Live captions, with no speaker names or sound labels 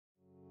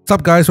What's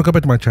up guys, welcome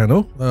back to my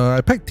channel. I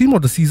packed Team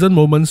of the Season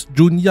moments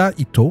JUNYA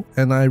Ito,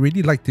 and I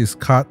really liked his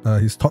card,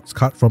 his TOTS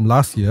card from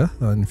last year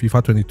in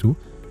FIFA 22.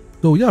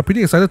 So yeah,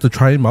 pretty excited to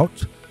try him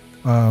out.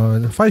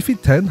 5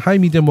 feet 10, high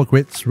medium work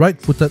rates,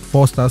 right footed,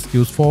 4-star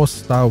skills,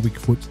 4-star weak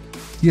foot.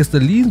 He has the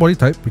lean body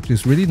type, which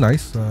is really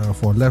nice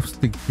for left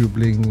stick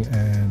dribbling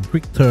and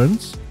quick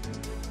turns.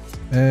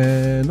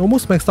 And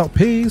almost maxed out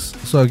pace,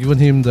 so I've given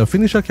him the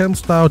finisher cam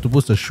style to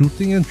boost the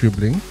shooting and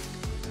dribbling.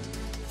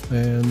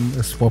 And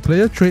as for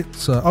player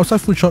traits, outside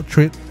foot shot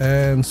trait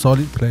and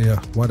solid player,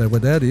 whatever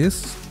that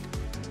is.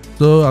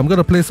 So I'm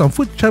gonna play some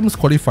Foot Champs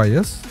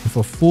qualifiers with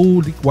a full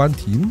League 1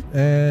 team,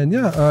 and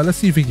yeah, let's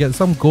see if we get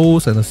some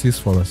goals and assists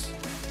for us.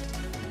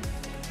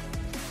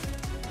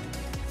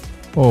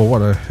 Oh, what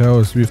the hell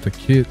is with the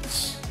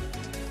kids?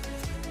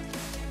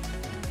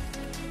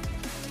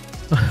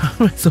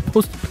 How am I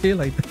supposed to play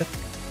like that?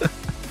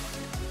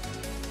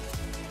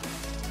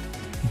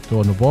 Go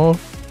on the ball.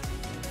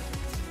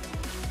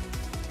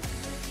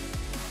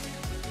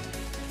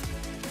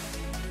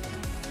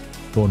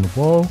 Go on the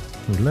ball,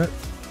 roulette.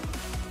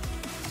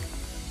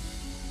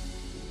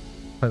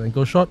 Tight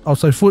ankle shot,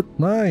 outside foot,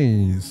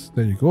 nice.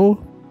 There you go.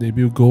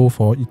 Debut goal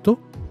for Ito.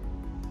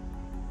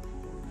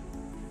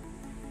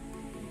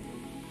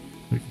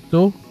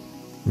 Ito,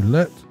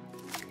 roulette,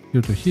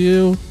 heel to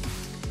heel,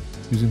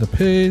 using the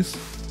pace.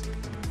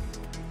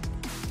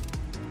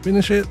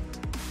 Finish it.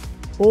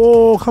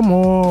 Oh, come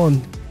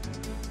on.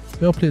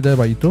 Well played there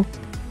by Ito.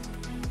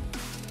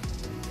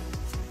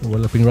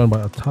 Overlapping run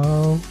by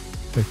Atao.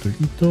 Back to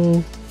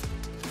Ito.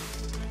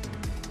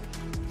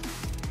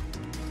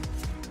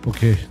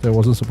 Okay, that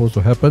wasn't supposed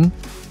to happen.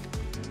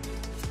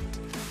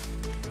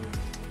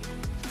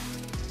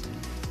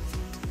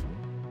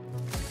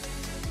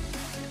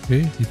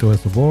 Okay, Ito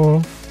has the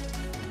ball.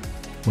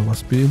 Mama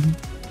spin.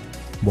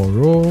 Ball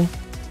roll.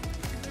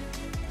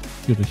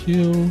 Heel to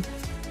heel.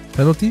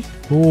 Penalty.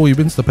 Oh, he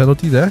wins the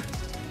penalty there.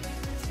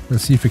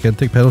 Let's see if we can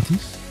take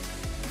penalties.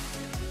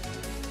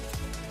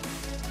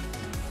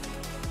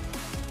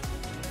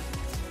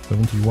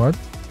 $71.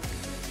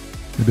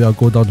 Maybe I'll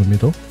go down the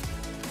middle.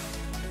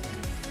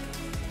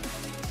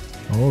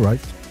 Alright.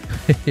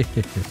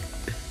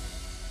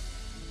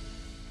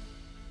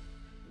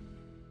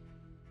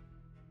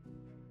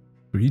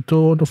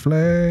 Ito on the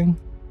flank.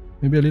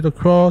 Maybe a little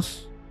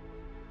cross.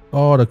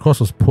 Oh, the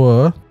cross was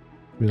poor. A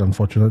bit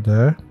unfortunate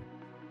there.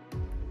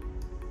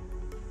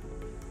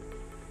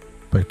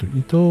 Back to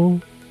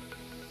Ito.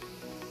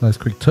 Nice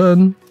quick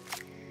turn.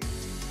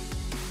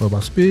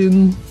 Robot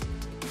spin.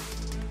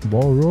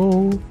 Ball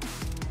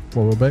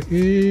roll back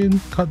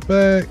in, cut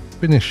back,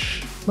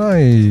 finish.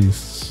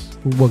 Nice.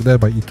 Good work there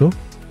by Ito.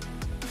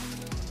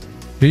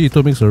 Okay,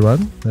 Ito makes a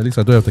run. At least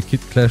I don't have the kid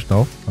clash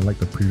now, unlike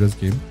the previous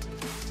game.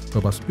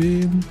 Robot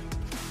spin.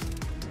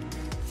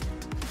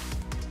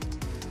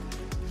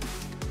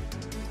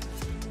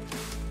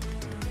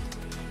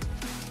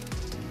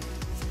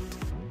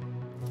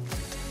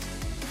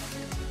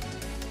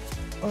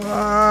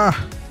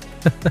 Ah!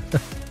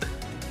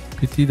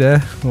 Pity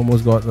there.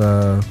 Almost got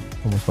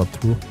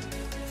through.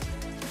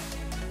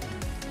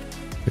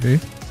 Okay.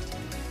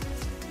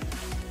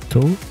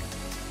 Toe.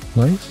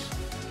 Nice.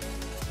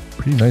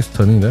 Pretty nice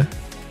turning there.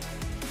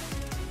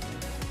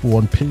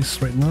 On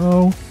pace right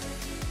now.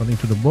 Running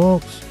to the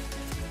box.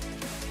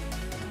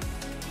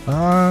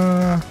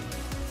 Ah.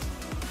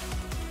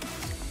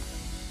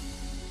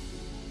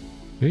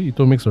 Okay,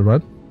 Ito makes a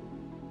run.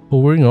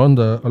 Hovering on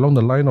along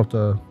the line of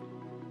the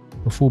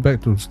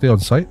fullback to stay on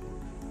side.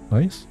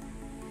 Nice.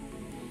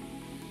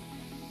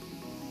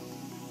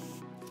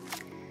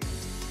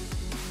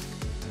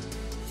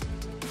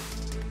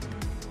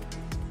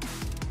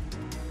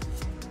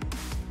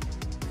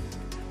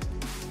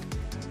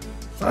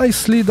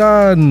 Nicely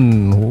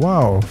done!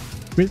 Wow!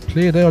 Great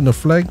play there on the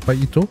flank by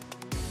Ito.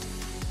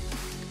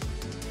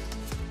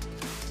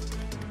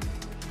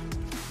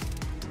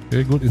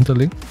 Okay, good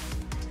interlink.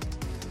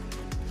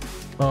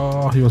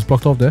 Oh, he was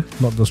blocked off there.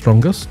 Not the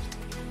strongest.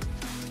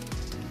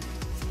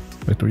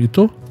 Back to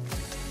Ito.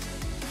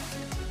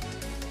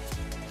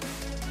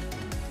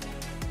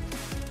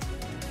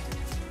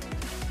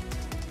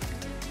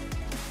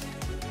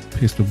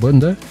 Pace to burn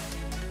there.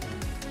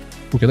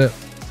 Look at that.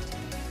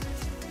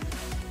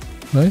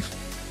 Nice.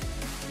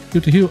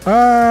 Heel to heel.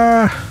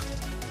 Ah!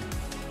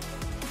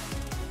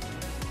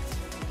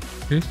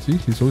 Okay, see,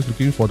 he's always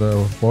looking for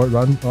the forward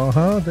run.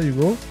 There you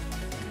go.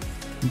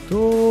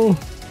 Ito.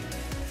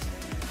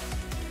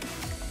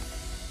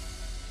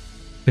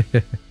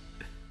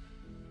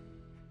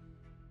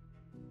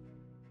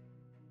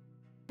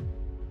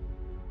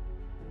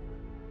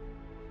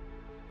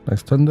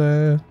 Nice turn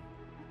there.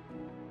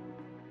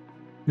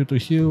 Heel to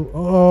heel.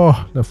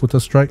 Oh, left footer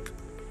strike.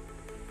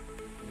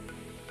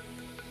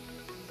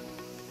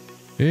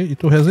 Okay,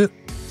 Ito has it.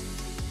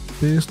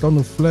 Pace down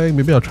the flank.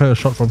 Maybe I'll try a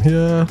shot from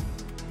here.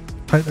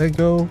 Tight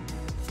angle.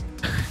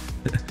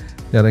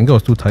 Yeah, the angle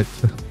was too tight.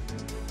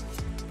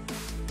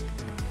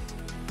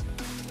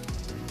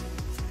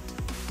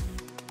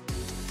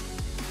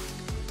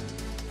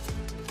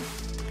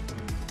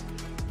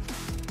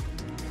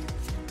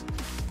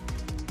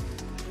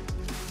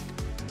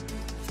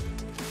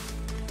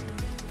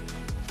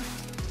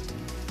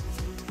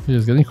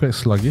 He's getting quite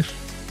sluggish.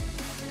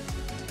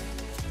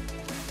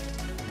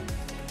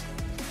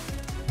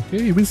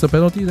 Okay, he wins the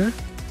penalty there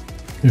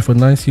with a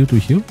nice heal to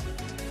heal.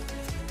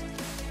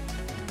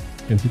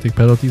 Can he take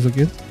penalties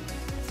again?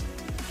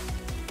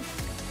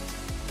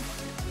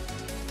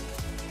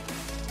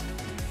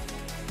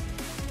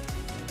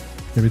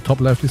 Maybe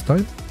top left this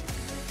time.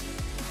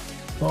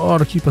 Oh,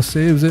 the keeper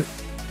saves it.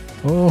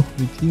 Oh,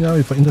 Vitinha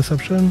with an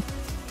interception.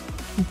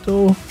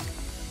 Ito.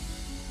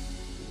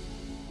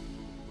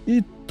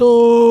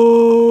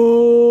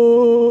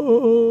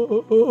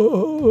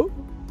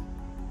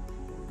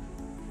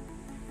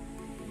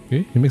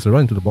 Okay, he makes a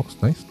run into the box.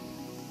 Nice.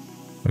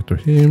 Back to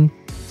him.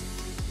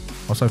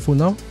 Outside foot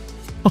now.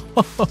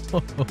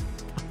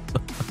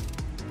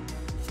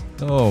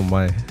 Oh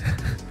my.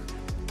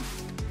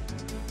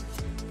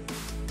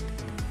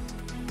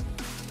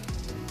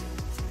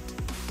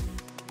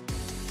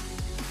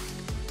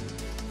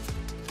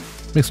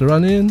 Makes a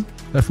run in.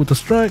 Left foot to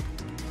strike.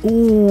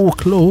 Oh,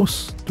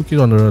 close. Took it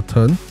on the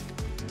return.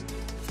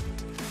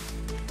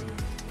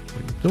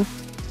 There you go.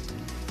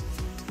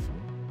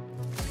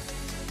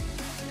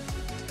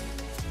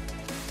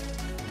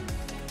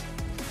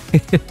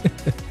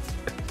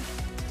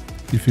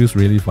 He feels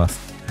really fast.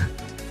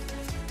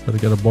 Gotta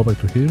get the ball back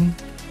to him.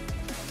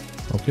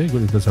 Okay,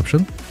 good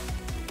interception.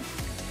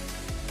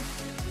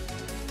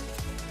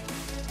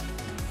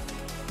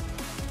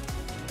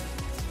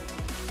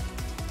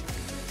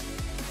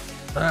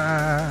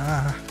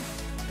 Ah.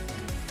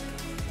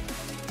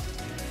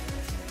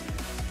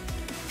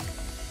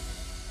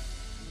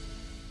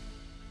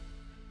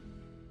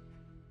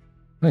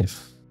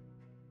 Nice.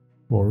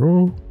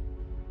 Borrow.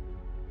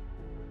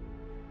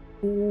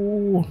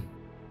 Oh.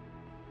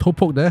 Toe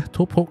poke there,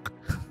 toe poke.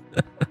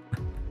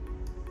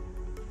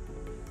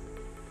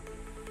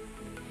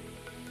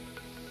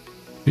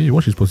 Okay, you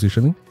watch his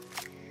positioning.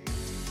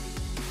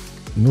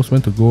 He knows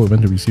when to go and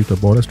when to receive the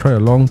ball. Let's try a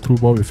long through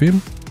ball with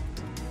him.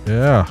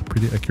 Yeah,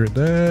 pretty accurate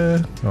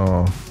there.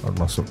 Oh,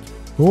 outmuscled.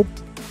 Oh.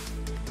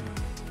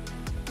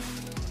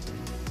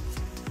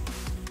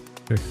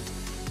 Okay.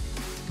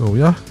 So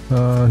yeah,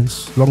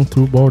 his long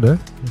through ball there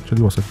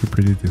actually was actually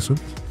pretty decent.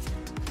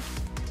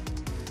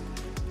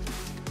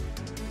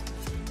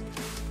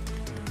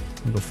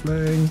 On the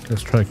flank,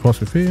 let's try cross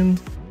with him.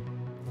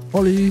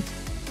 Ollie.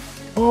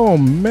 Oh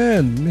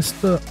man,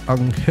 Mr.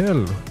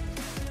 Angel.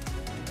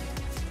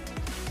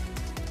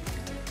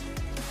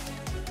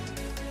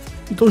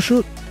 Ito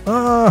shoot.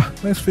 Ah,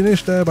 nice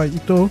finish there by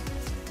Ito.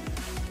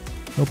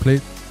 Well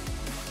played.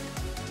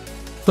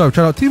 So I've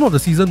tried out Team of the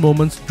Season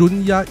moments,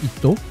 JUNYA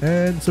Ito,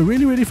 and it's a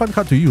really fun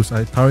card to use.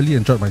 I thoroughly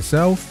enjoyed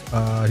myself.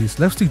 His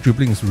left stick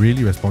dribbling is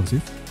really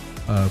responsive,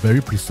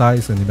 very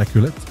precise and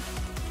immaculate.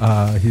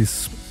 His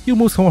skill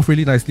moves come off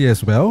really nicely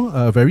as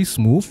well, very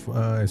smooth,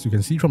 as you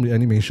can see from the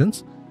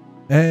animations.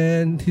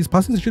 And his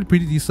passing is actually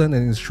pretty decent,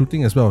 and his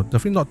shooting as well.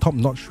 Definitely not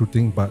top-notch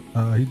shooting, but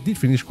he did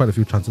finish quite a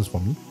few chances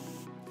for me.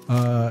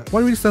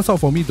 What really stands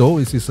out for me though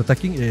is his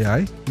attacking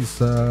AI.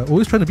 He's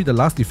always trying to be the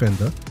last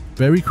defender,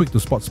 very quick to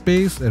spot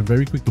space and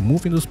very quick to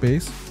move into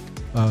space,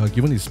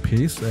 given his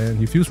pace, and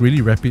he feels really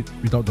rapid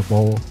without the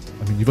ball.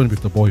 I mean, even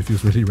with the ball, he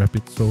feels really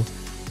rapid. So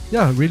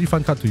yeah, really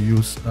fun card to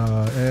use,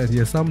 and he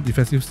has some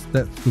defensive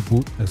stats to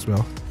boot as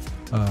well.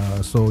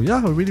 So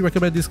yeah, I really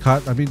recommend this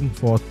card. I mean,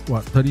 for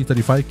what,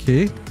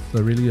 30-35k,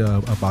 so really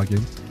a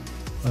bargain.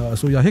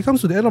 So yeah, here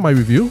comes to the end of my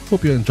review.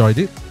 Hope you enjoyed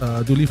it.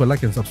 Do leave a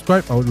like and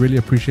subscribe. I would really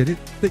appreciate it.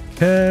 Take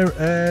care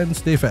and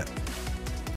stay fat.